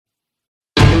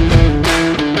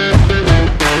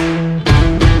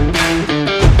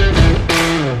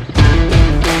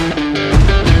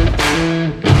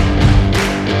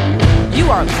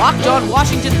Locked On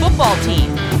Washington Football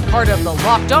Team, part of the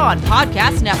Locked On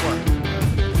Podcast Network.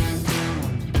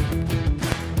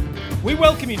 We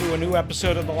welcome you to a new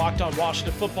episode of the Locked On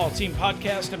Washington Football Team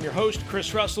podcast. I'm your host,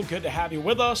 Chris Russell. Good to have you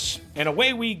with us. And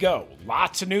away we go.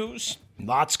 Lots of news,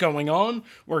 lots going on.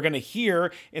 We're going to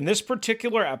hear in this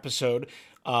particular episode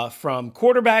from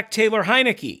quarterback Taylor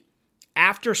Heinicke.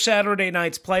 After Saturday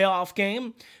night's playoff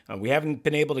game, we haven't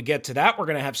been able to get to that. We're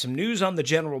going to have some news on the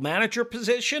general manager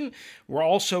position. We're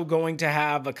also going to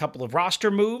have a couple of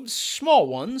roster moves, small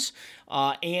ones,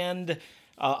 and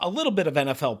a little bit of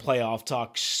NFL playoff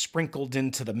talk sprinkled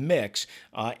into the mix.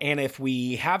 And if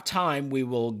we have time, we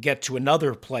will get to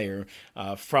another player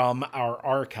from our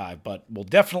archive. But we'll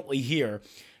definitely hear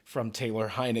from Taylor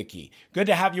Heinicke. Good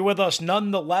to have you with us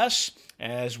nonetheless,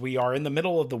 as we are in the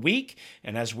middle of the week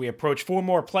and as we approach 4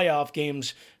 more playoff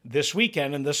games this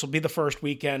weekend, and this will be the first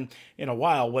weekend in a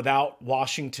while without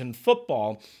Washington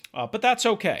football. But that's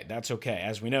okay. That's okay.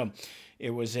 As we know, it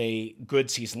was a good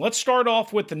season. Let's start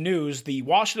off with the news. The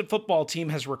Washington football team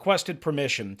has requested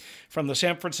permission from the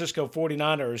San Francisco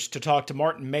 49ers to talk to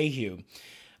Martin Mayhew,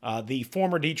 the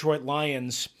former Detroit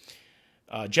Lions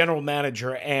general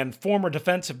manager and former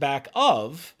defensive back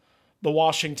of the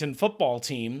Washington football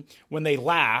team when they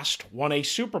last won a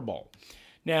Super Bowl.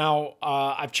 Now,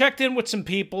 I've checked in with some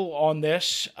people on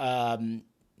this.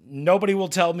 Nobody will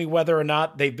tell me whether or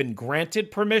not they've been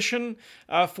granted permission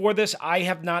for this. I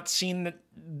have not seen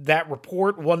that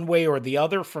report one way or the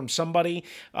other from somebody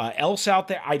else out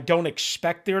there. I don't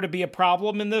expect there to be a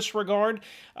problem in this regard,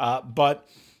 but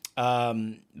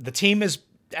the team is,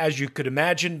 as you could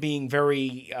imagine, being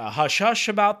very hush-hush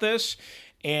about this,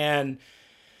 and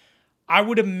I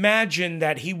would imagine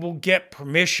that he will get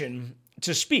permission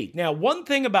to speak. Now, one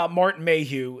thing about Martin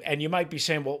Mayhew, and you might be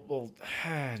saying, well,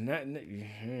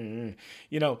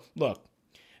 look,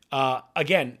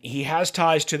 again, he has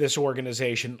ties to this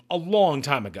organization a long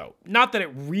time ago. Not that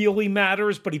it really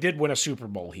matters, but he did win a Super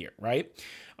Bowl here, right?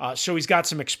 So he's got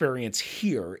some experience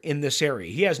here in this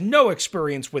area. He has no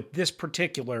experience with this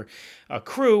particular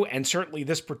crew and certainly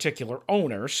this particular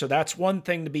owner, so that's one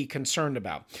thing to be concerned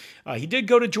about. He did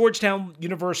go to Georgetown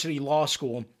University Law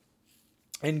School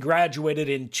and graduated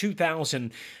in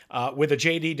 2000 with a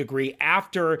JD degree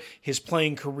after his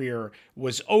playing career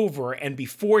was over and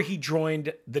before he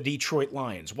joined the Detroit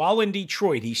Lions. While in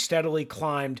Detroit, he steadily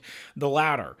climbed the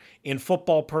ladder in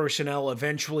football personnel,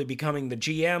 eventually becoming the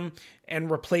GM and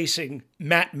replacing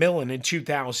Matt Millen in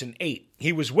 2008.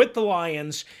 He was with the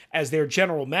Lions as their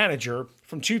general manager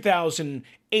from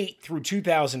 2008 through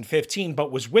 2015,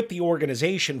 but was with the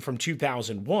organization from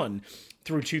 2001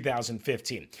 through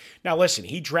 2015. Now listen,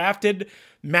 he drafted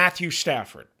Matthew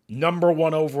Stafford, number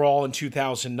 1 overall in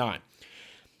 2009.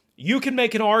 You can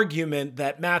make an argument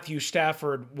that Matthew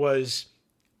Stafford was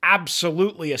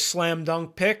absolutely a slam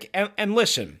dunk pick, and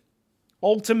listen,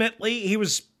 ultimately he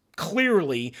was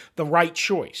clearly the right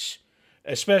choice,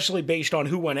 especially based on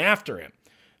who went after him.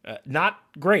 Not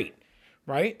great,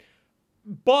 right?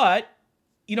 But,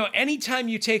 anytime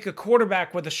you take a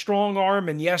quarterback with a strong arm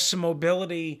and yes, some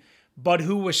mobility, but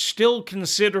who was still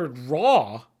considered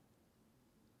raw,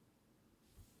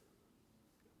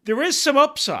 there is some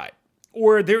upside,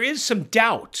 or there is some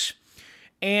doubt,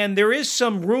 and there is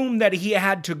some room that he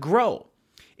had to grow.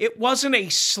 It wasn't a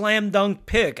slam dunk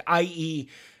pick, i.e.,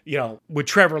 with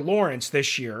Trevor Lawrence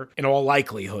this year, in all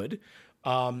likelihood.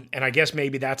 And I guess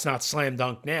maybe that's not slam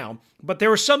dunk now, but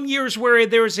there were some years where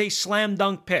there was a slam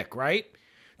dunk pick, right?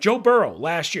 Joe Burrow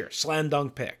last year, slam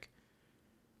dunk pick.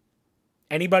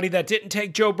 Anybody that didn't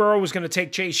take Joe Burrow was going to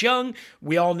take Chase Young.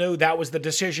 We all knew that was the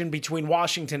decision between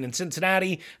Washington and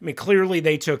Cincinnati. I mean, clearly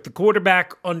they took the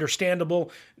quarterback, understandable.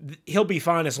 He'll be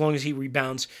fine as long as he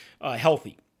rebounds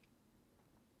healthy.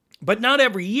 But not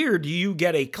every year do you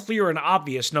get a clear and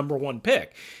obvious number 1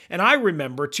 pick. And I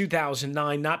remember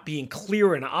 2009 not being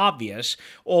clear and obvious,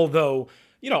 although,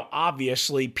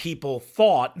 obviously people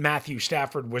thought Matthew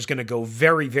Stafford was going to go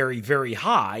very, very, very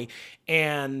high.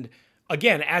 And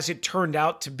again, as it turned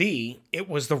out to be, it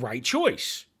was the right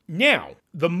choice. Now,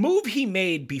 the move he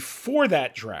made before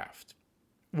that draft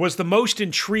was the most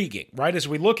intriguing, right? As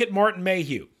we look at Martin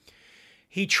Mayhew,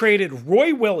 he traded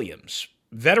Roy Williams,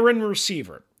 veteran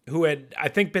receiver, who had, I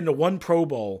think, been to 1 Pro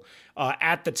Bowl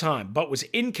at the time, but was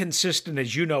inconsistent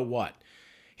as you know what.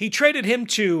 He traded him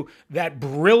to that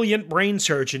brilliant brain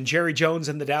surgeon, Jerry Jones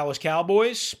and the Dallas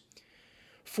Cowboys,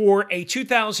 for a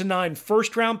 2009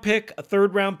 first-round pick, a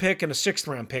third-round pick, and a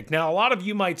sixth-round pick. Now, a lot of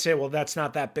you might say, well, that's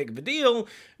not that big of a deal.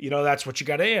 That's what you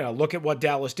got to look at what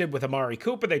Dallas did with Amari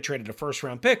Cooper. They traded a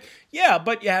first-round pick. Yeah,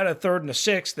 but you had a third and a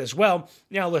sixth as well.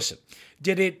 Now, listen,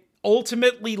 did it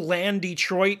ultimately land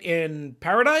Detroit in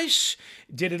paradise?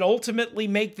 Did it ultimately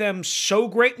make them so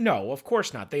great? No, of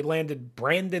course not. They landed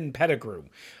Brandon Pettigrew,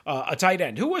 a tight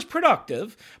end who was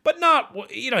productive, but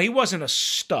not, he wasn't a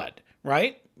stud,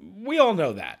 right? We all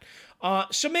know that.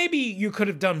 So maybe you could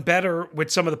have done better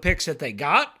with some of the picks that they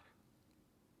got.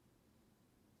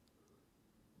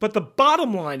 But the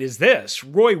bottom line is this: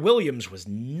 Roy Williams was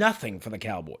nothing for the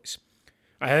Cowboys.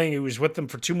 I think he was with them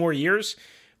for 2 more years,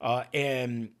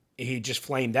 and he just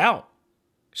flamed out.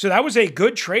 So that was a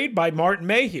good trade by Martin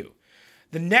Mayhew.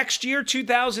 The next year,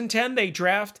 2010, they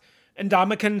draft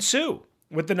Ndamukong Suh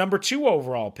with the number 2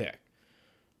 overall pick.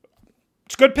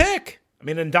 It's a good pick. I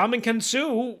mean, Ndamukong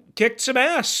Suh kicked some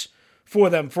ass for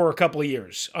them for a couple of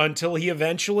years until he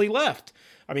eventually left.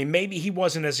 I mean, maybe he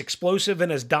wasn't as explosive and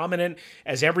as dominant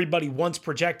as everybody once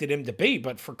projected him to be,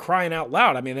 but for crying out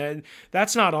loud, I mean,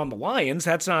 that's not on the Lions.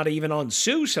 That's not even on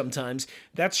Suh sometimes.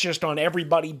 That's just on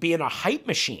everybody being a hype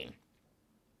machine.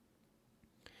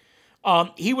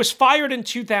 He was fired in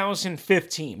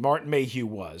 2015, Martin Mayhew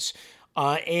was,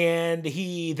 and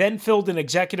he then filled an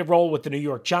executive role with the New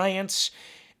York Giants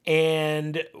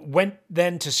and went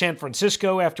then to San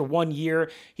Francisco after 1 year.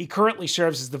 He currently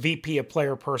serves as the VP of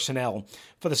Player Personnel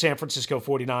for the San Francisco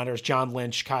 49ers, John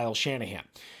Lynch, Kyle Shanahan.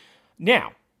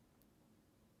 Now,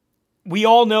 we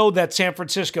all know that San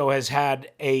Francisco has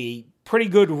had a pretty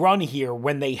good run here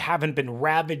when they haven't been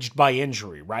ravaged by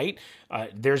injury, right?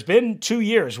 There's been 2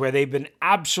 years where they've been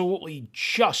absolutely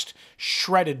just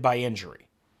shredded by injury,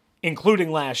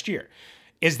 including last year.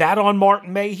 Is that on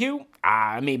Martin Mayhew?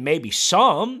 I mean, maybe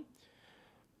some.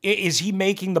 Is he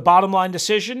making the bottom line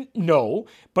decision? No.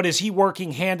 But is he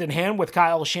working hand in hand with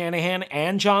Kyle Shanahan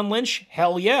and John Lynch?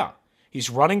 Hell yeah.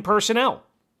 He's running personnel.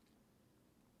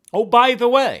 Oh, by the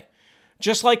way,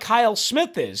 just like Kyle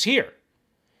Smith is here.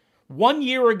 1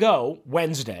 year ago,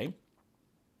 Wednesday,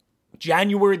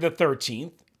 January the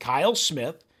 13th, Kyle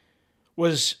Smith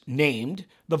was named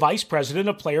the Vice President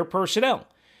of Player Personnel.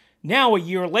 Now, a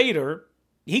year later,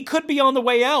 he could be on the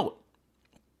way out.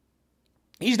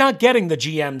 He's not getting the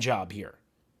GM job here.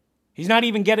 He's not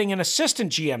even getting an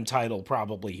assistant GM title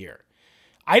probably here.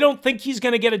 I don't think he's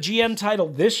going to get a GM title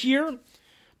this year,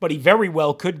 but he very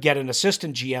well could get an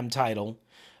assistant GM title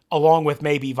along with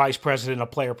maybe vice president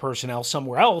of player personnel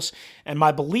somewhere else. And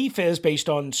my belief is, based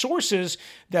on sources,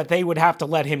 that they would have to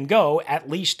let him go, at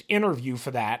least interview for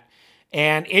that.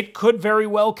 And it could very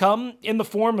well come in the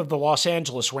form of the Los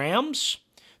Angeles Rams.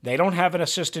 They don't have an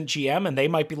assistant GM, and they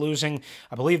might be losing,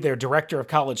 I believe, their director of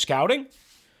college scouting.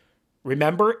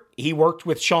 Remember, he worked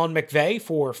with Sean McVay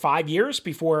for 6 years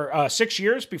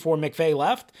before McVay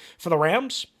left for the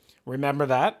Rams. Remember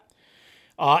that.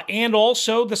 And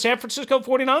also the San Francisco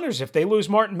 49ers. If they lose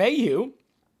Martin Mayhew,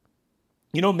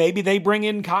 maybe they bring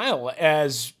in Kyle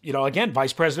as, again,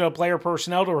 vice president of player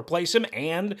personnel to replace him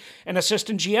and an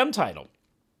assistant GM title.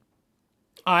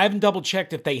 I haven't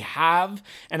double-checked if they have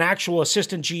an actual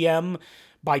assistant GM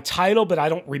by title, but I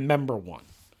don't remember one.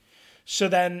 So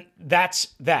then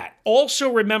that's that.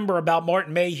 Also remember about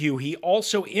Martin Mayhew, he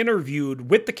also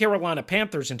interviewed with the Carolina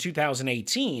Panthers in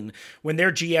 2018 when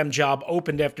their GM job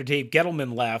opened after Dave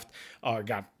Gettleman left or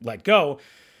got let go.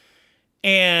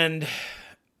 And,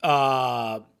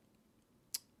 and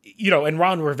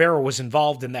Ron Rivera was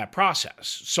involved in that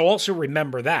process. So also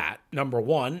remember that, number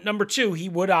one. Number two, he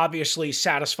would obviously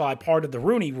satisfy part of the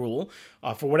Rooney Rule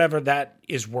for whatever that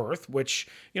is worth, which,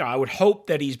 I would hope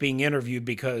that he's being interviewed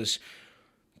because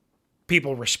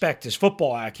people respect his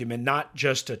football acumen, not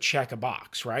just to check a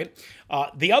box, right?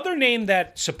 The other name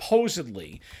that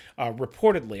supposedly,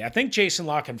 reportedly, I think Jason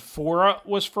La Canfora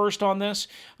was first on this,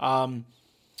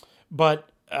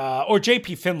 or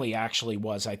J.P. Finley actually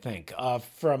was, I think,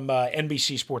 from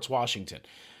NBC Sports Washington,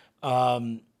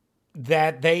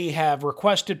 that they have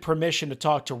requested permission to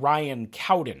talk to Ryan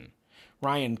Cowden.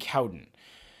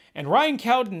 And Ryan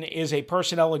Cowden is a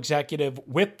personnel executive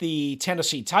with the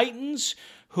Tennessee Titans,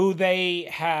 who they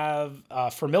have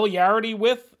familiarity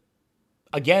with.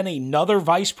 Again, another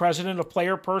vice president of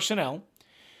player personnel.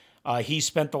 He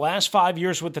spent the last 5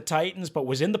 years with the Titans, but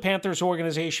was in the Panthers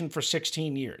organization for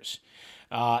 16 years.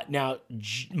 Now,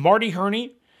 Marty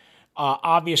Hurney,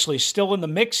 obviously still in the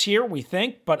mix here, we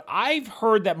think, but I've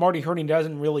heard that Marty Hurney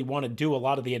doesn't really want to do a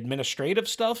lot of the administrative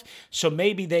stuff, so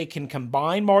maybe they can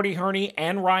combine Marty Hurney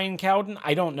and Ryan Cowden.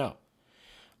 I don't know.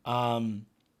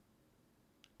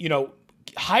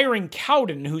 Hiring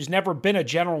Cowden, who's never been a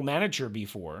general manager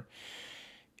before,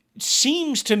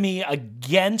 seems to me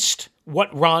against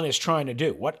what Ron is trying to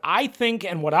do. What I think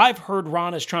and what I've heard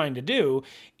Ron is trying to do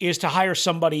is to hire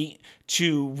somebody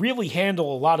to really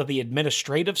handle a lot of the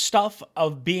administrative stuff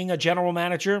of being a general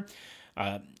manager.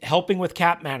 helping with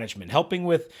cap management, helping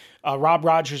with Rob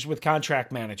Rogers with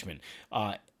contract management,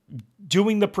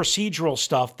 doing the procedural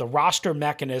stuff, the roster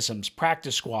mechanisms,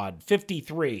 practice squad,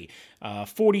 53,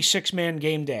 46-man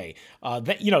game day,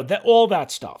 all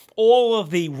that stuff, all of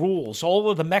the rules, all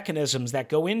of the mechanisms that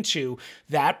go into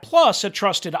that, plus a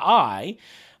trusted eye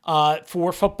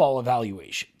for football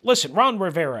evaluation. Listen, Ron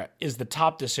Rivera is the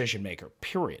top decision maker,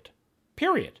 period.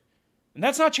 And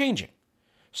that's not changing.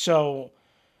 So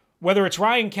whether it's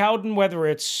Ryan Cowden, whether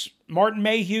it's Martin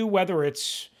Mayhew, whether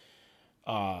it's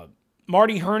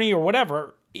Marty Herney or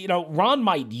whatever, Ron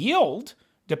might yield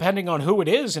depending on who it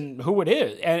is and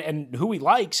who he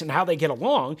likes and how they get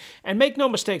along. And make no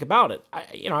mistake about it.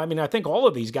 I think all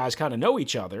of these guys kind of know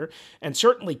each other, and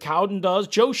certainly Cowden does.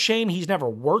 Joe Schoen, he's never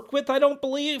worked with, I don't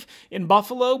believe, in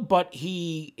Buffalo, but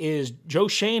Joe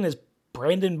Schoen is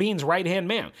Brandon Beane's right-hand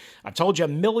man. I've told you a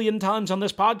million times on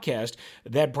this podcast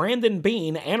that Brandon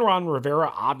Beane and Ron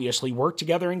Rivera obviously worked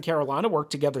together in Carolina,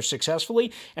 worked together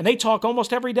successfully, and they talk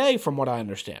almost every day from what I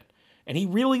understand. And he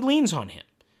really leans on him.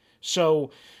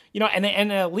 So,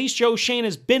 and at least Joe Schoen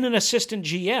has been an assistant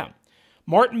GM.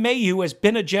 Martin Mayhew has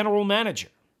been a general manager.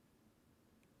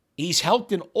 He's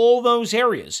helped in all those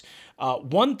areas.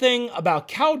 One thing about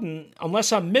Cowden,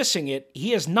 unless I'm missing it,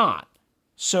 he is not.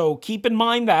 So keep in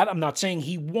mind that. I'm not saying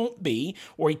he won't be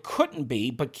or he couldn't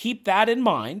be, but keep that in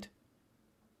mind.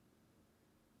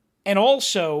 And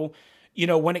also,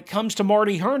 when it comes to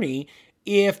Marty Herney,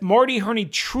 if Marty Herney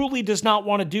truly does not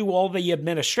want to do all the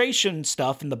administration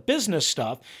stuff and the business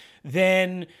stuff,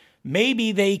 then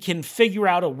maybe they can figure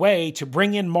out a way to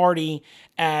bring in Marty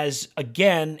as,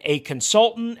 again, a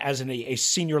consultant, as a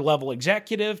senior level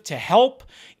executive to help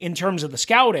in terms of the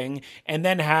scouting, and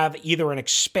then have either an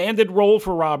expanded role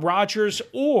for Rob Rogers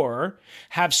or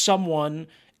have someone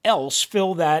else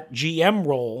fill that GM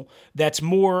role that's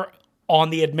more on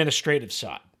the administrative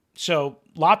side. So,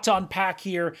 lot to unpack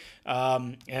here,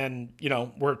 and,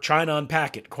 we're trying to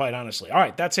unpack it, quite honestly. All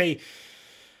right, that's a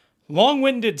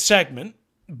long-winded segment,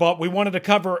 but we wanted to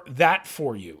cover that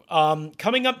for you.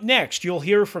 Coming up next, you'll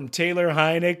hear from Taylor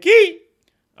Heinicke,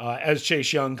 as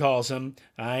Chase Young calls him,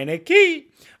 Heinicke,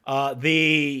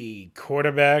 the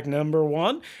quarterback number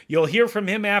one. You'll hear from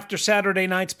him after Saturday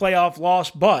night's playoff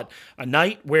loss, but a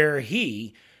night where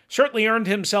he certainly earned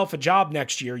himself a job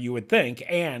next year, you would think,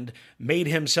 and made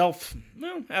himself,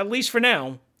 well, at least for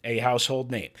now, a household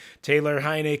name. Taylor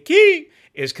Heinicke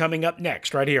is coming up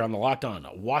next right here on the Locked On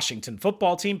Washington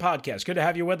Football Team podcast. Good to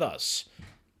have you with us.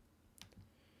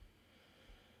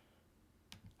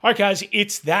 All right, guys,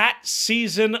 it's that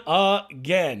season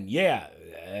again. Yeah,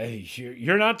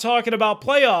 you're not talking about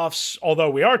playoffs, although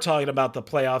we are talking about the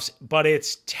playoffs, but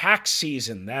it's tax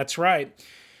season. That's right.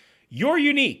 You're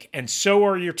unique, and so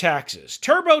are your taxes.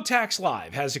 TurboTax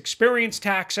Live has experienced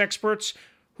tax experts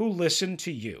who listen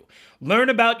to you. Learn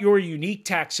about your unique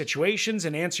tax situations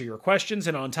and answer your questions,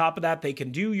 and on top of that, they can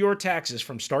do your taxes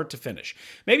from start to finish.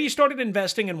 Maybe you started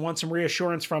investing and want some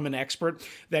reassurance from an expert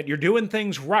that you're doing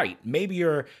things right. Maybe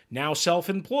you're now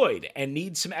self-employed and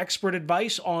need some expert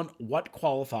advice on what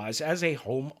qualifies as a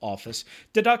home office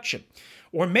deduction.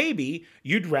 Or maybe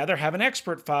you'd rather have an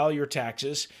expert file your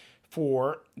taxes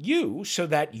for you so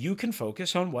that you can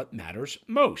focus on what matters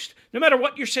most. No matter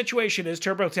what your situation is,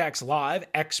 TurboTax Live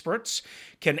experts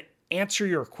can answer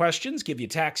your questions, give you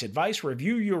tax advice,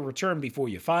 review your return before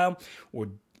you file, or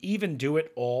even do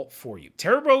it all for you.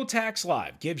 TurboTax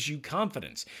Live gives you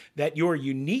confidence that your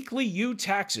uniquely you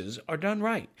taxes are done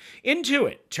right.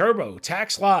 Intuit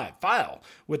TurboTax Live. File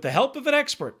with the help of an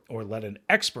expert, or let an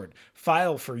expert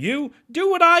file for you. Do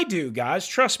what I do, guys.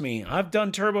 Trust me, I've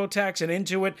done TurboTax and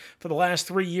Intuit for the last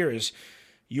 3 years.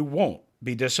 You won't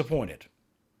be disappointed.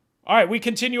 All right, we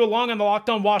continue along on the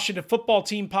Locked On Washington Football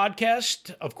Team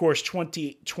podcast. Of course,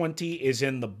 2020 is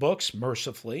in the books,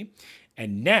 mercifully.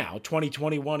 And now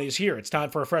 2021 is here. It's time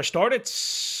for a fresh start.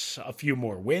 It's a few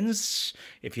more wins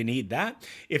if you need that.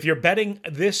 If you're betting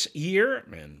this year,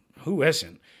 and who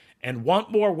isn't, and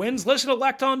want more wins, listen to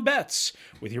Locked On Bets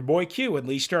with your boy Q and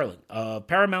Lee Sterling of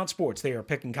Paramount Sports. They are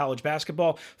picking college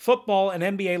basketball, football, and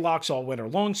NBA locks all winter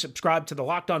long. Subscribe to the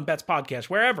Locked On Bets podcast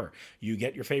wherever you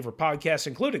get your favorite podcasts,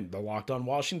 including the Locked On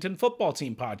Washington Football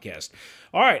Team podcast.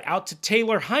 All right, out to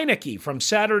Taylor Heinicke from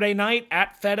Saturday night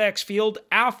at FedEx Field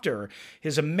after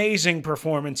his amazing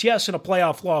performance. Yes, in a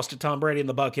playoff loss to Tom Brady and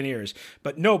the Buccaneers,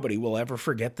 but nobody will ever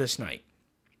forget this night.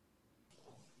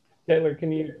 Taylor,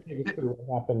 can you take us through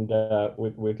what happened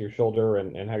with your shoulder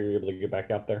and how you were able to get back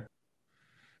out there?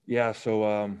 Yeah, so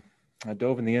I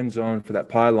dove in the end zone for that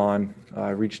pylon.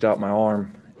 I reached out my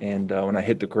arm, and when I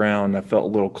hit the ground, I felt a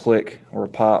little click or a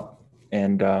pop.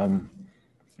 And, I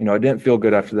didn't feel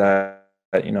good after that.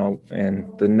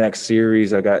 and the next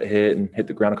series I got hit and hit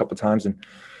the ground a couple of times and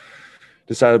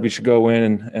decided we should go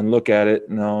in and look at it.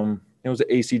 And it was an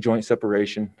AC joint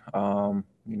separation. And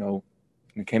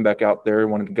came back out there,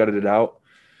 wanted to gut it out.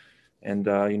 And,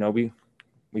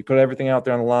 we put everything out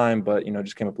there on the line, but,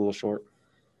 just came up a little short.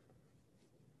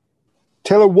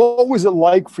 Taylor, what was it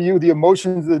like for you, the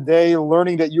emotions of the day,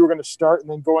 learning that you were going to start and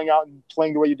then going out and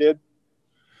playing the way you did?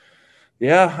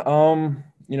 Yeah. A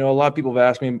lot of people have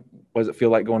asked me, what does it feel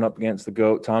like going up against the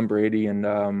GOAT, Tom Brady? And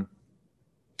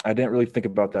I didn't really think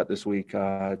about that this week.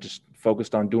 Just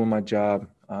focused on doing my job,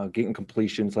 getting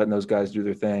completions, letting those guys do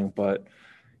their thing. But,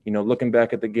 looking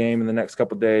back at the game in the next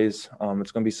couple of days,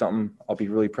 it's going to be something I'll be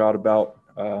really proud about.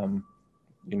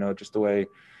 Just the way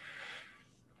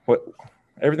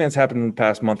everything that's happened in the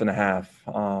past month and a half,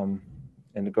 and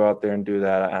to go out there and do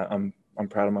that, I'm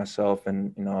proud of myself,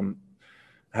 and I'm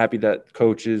happy that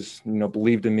coaches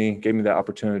believed in me, gave me that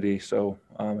opportunity. So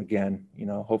again,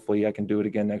 hopefully I can do it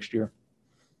again next year.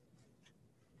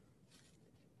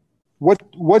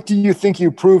 What do you think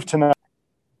you proved tonight?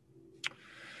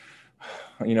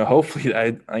 Hopefully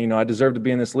I deserve to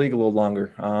be in this league a little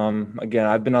longer. Again,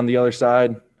 I've been on the other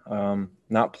side,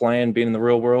 not playing, being in the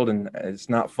real world, and it's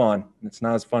not fun. It's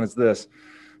not as fun as this.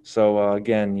 So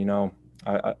again,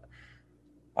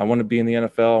 I want to be in the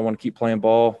NFL. I want to keep playing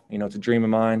ball. It's a dream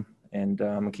of mine, and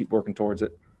I'm gonna keep working towards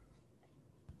it.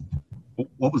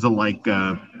 What was it like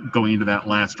going into that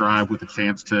last drive with a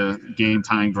chance to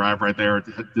game-tying drive right there?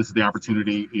 This is the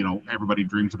opportunity, everybody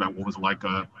dreams about. What was it like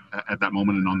at that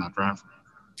moment and on that drive?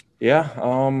 Yeah,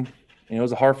 it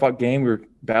was a hard-fought game. We were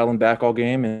battling back all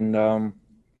game, and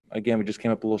again, we just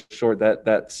came up a little short.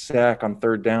 That sack on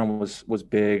third down was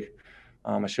big.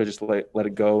 I should have just let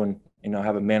it go and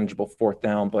have a manageable fourth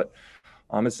down. But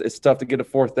it's tough to get a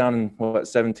fourth down in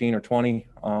 17 or 20.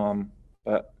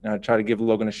 But I try to give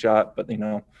Logan a shot. But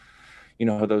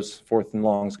how those fourth and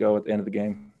longs go at the end of the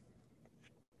game.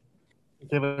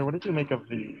 Taylor, what did you make of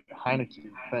the Heineke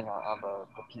thing on the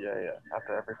PA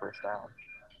after every first down?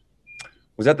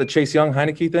 Was that the Chase Young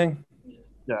Heineke thing?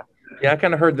 Yeah. Yeah, I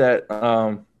kind of heard that,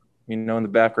 in the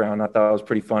background. I thought it was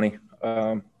pretty funny.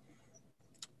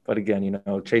 But again,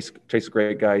 Chase is a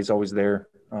great guy. He's always there,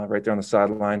 right there on the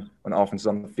sideline when the offense is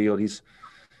on the field.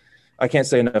 I can't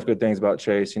say enough good things about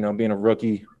Chase. Being a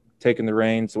rookie, taking the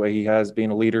reins the way he has,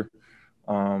 being a leader.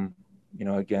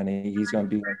 Again, he's going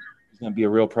to be a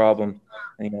real problem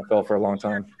in the NFL for a long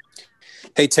time.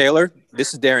 Hey Taylor,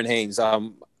 this is Darren Haynes.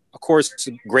 Of course, it's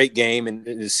a great game and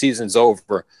the season's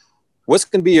over. What's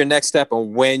going to be your next step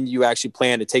on when you actually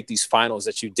plan to take these finals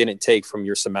that you didn't take from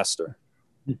your semester?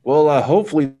 Well,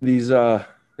 hopefully these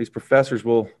professors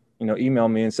will, email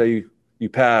me and say you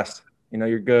passed,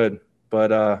 you're good.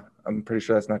 But I'm pretty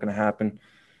sure that's not going to happen.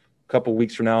 A couple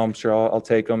weeks from now, I'm sure I'll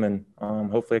take them, and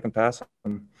hopefully I can pass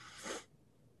them.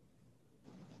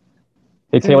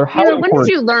 Hey Taylor, when did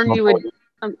you learn you would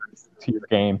to your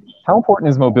game? How important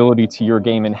is mobility to your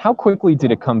game, and how quickly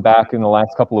did it come back in the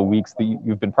last couple of weeks that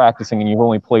you've been practicing and you've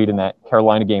only played in that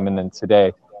Carolina game and then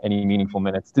today any meaningful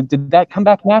minutes? Did that come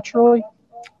back naturally?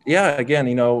 Yeah, again,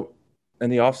 in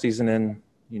the off season and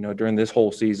during this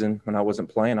whole season when I wasn't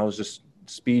playing, I was just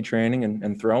speed training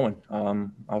and throwing.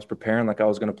 I was preparing like I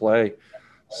was going to play.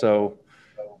 So,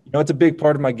 it's a big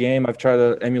part of my game. I've tried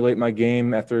to emulate my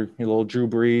game after little Drew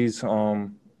Brees,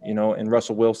 and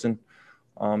Russell Wilson.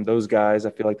 Those guys, I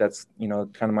feel like that's,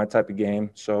 kind of my type of game.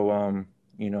 So,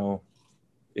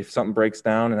 if something breaks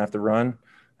down and I have to run,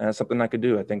 that's something I could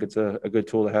do. I think it's a good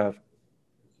tool to have.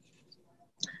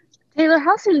 Taylor,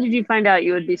 how soon did you find out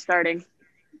you would be starting?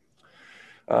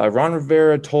 Ron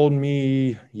Rivera told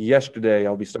me yesterday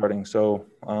I'll be starting, so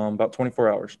about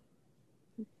 24 hours.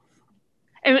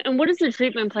 And what is the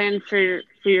treatment plan for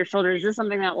your shoulder? Is this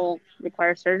something that will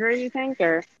require surgery, you think,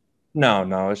 or?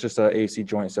 No, it's just an AC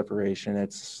joint separation.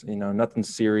 It's, nothing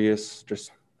serious,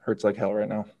 just hurts like hell right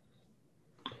now.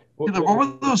 What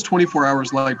were those 24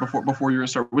 hours like before you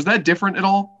started? Was that different at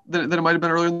all than it might have been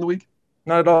earlier in the week?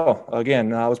 Not at all.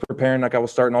 Again, I was preparing like I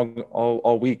was starting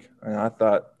all week, and I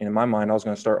thought in my mind I was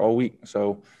going to start all week.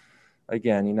 So,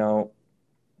 again,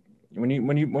 when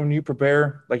you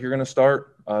prepare like you're going to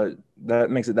start,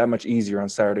 that makes it that much easier on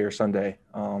Saturday or Sunday.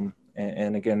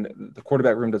 And again, the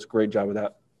quarterback room does a great job with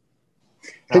that.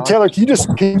 Hey Taylor,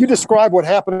 can you describe what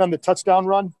happened on the touchdown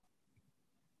run?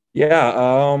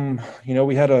 Yeah,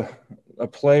 we had a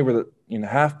play where the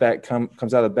halfback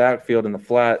comes out of the backfield in the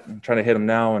flat and trying to hit him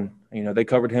now, and they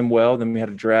covered him well. Then we had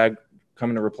a drag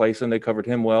coming to replace him. They covered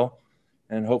him well,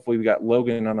 and hopefully we got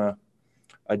Logan on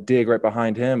a dig right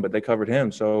behind him, but they covered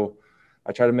him. So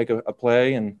I tried to make a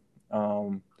play, and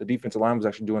The defensive line was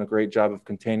actually doing a great job of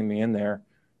containing me in there,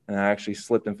 and I actually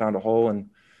slipped and found a hole and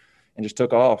just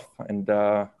took off. And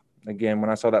again, when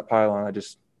I saw that pylon, I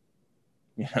just,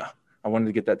 I wanted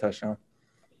to get that touchdown.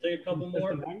 Take a couple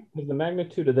more. Was the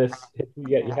magnitude of this?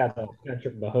 You had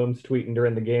Patrick Mahomes tweeting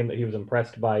during the game that he was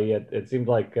impressed by it. It seemed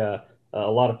like a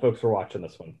lot of folks were watching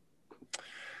this one.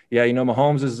 Yeah,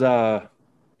 Mahomes is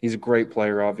he's a great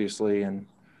player, obviously, and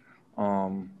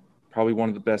probably one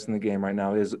of the best in the game right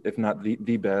now, if not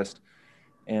the best.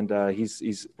 And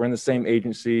we're in the same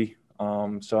agency,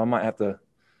 so I might have to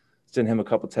send him a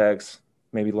couple texts,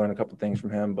 maybe learn a couple things from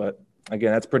him. But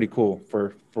again, that's pretty cool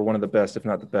for one of the best, if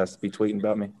not the best, to be tweeting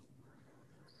about me.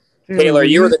 Taylor,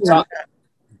 you were the talk.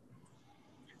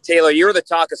 Taylor, you were the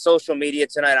talk of social media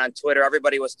tonight on Twitter.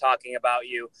 Everybody was talking about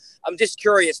you. I'm just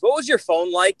curious, what was your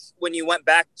phone like when you went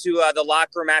back to the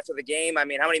locker room after the game? I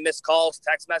mean, how many missed calls,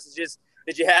 text messages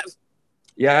did you have?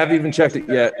 Yeah, I haven't even checked it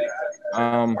yet.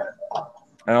 And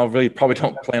I probably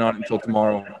don't plan on it until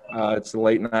tomorrow. It's a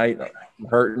late night. I'm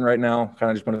hurting right now. Kind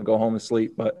of just want to go home and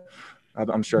sleep, but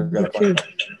I'm sure I got it.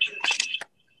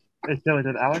 Hey, Taylor,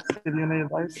 did Alex give you any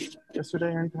advice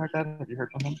yesterday or anything like that? Have you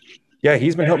heard from him? Yeah,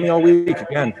 he's been helping me all week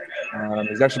again.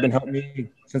 He's actually been helping me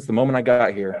since the moment I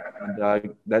got here.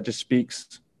 And that just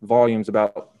speaks volumes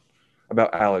about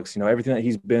Alex. Everything that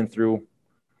he's been through,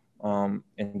 and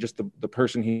just the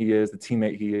person he is, the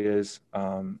teammate he is.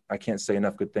 I can't say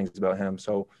enough good things about him.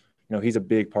 So, he's a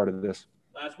big part of this.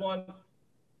 Last one.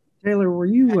 Taylor, were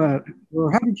you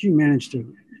or how did you manage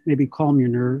to maybe calm your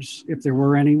nerves, if there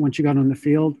were any, once you got on the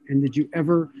field? And did you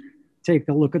ever take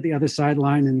a look at the other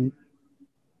sideline and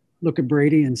look at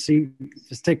Brady and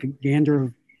just take a gander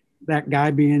of that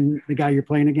guy being the guy you're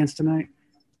playing against tonight?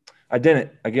 I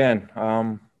didn't. Again,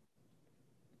 I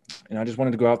just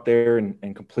wanted to go out there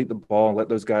and complete the ball and let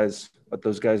those guys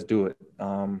do it.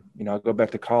 I go back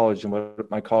to college, and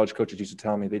what my college coaches used to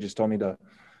tell me, they just told me to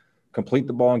complete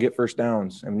the ball and get first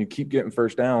downs. And when you keep getting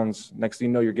first downs, next thing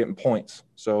you know, you're getting points.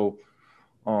 So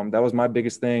that was my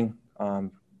biggest thing.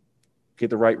 Get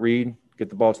the right read, get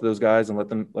the ball to those guys, and let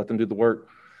them do the work.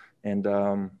 And,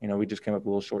 we just came up a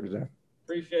little short today.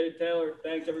 Appreciate it, Taylor.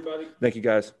 Thanks, everybody. Thank you,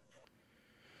 guys.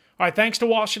 All right, thanks to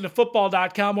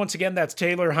WashingtonFootball.com. Once again, that's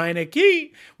Taylor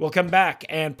Heinicke. We'll come back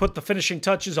and put the finishing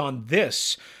touches on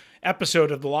this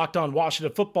episode of the Locked On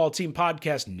Washington Football Team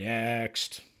podcast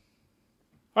next.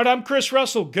 All right, I'm Chris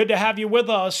Russell. Good to have you with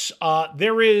us.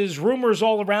 There is rumors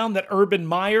all around that Urban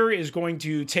Meyer is going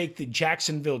to take the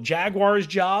Jacksonville Jaguars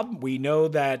job. We know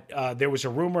that there was a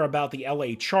rumor about the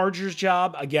LA Chargers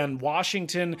job. Again,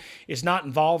 Washington is not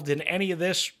involved in any of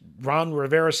this. Ron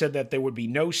Rivera said that there would be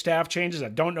no staff changes. I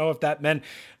don't know if that meant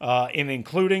in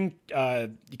including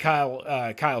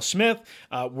Kyle Smith.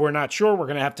 We're not sure. We're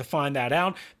going to have to find that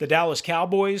out. The Dallas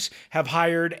Cowboys have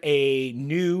hired a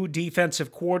new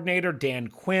defensive coordinator, Dan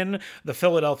Quinn. The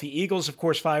Philadelphia Eagles, of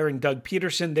course, firing Doug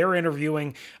Peterson. They're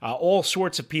interviewing all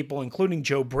sorts of people, including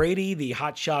Joe Brady, the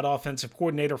hotshot offensive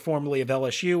coordinator formerly of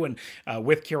LSU and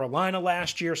with Carolina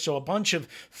last year. So a bunch of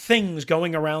things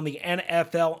going around the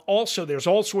NFL. Also, there's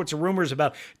all sorts of rumors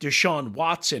about Deshaun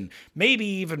Watson, maybe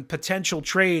even potential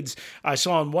trades. I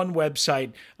saw on one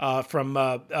website from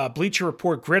Bleacher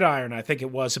Report Gridiron, I think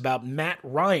it was, about Matt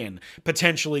Ryan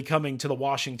potentially coming to the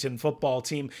Washington football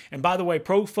team. And by the way,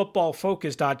 Pro Football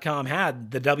Focus.com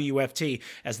had the WFT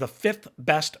as the 5th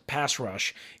best pass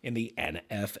rush in the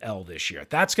NFL this year.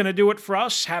 That's going to do it for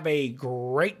us. Have a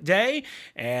great day,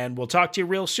 and we'll talk to you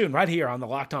real soon right here on the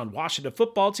Locked On Washington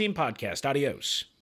Football Team podcast. Adios.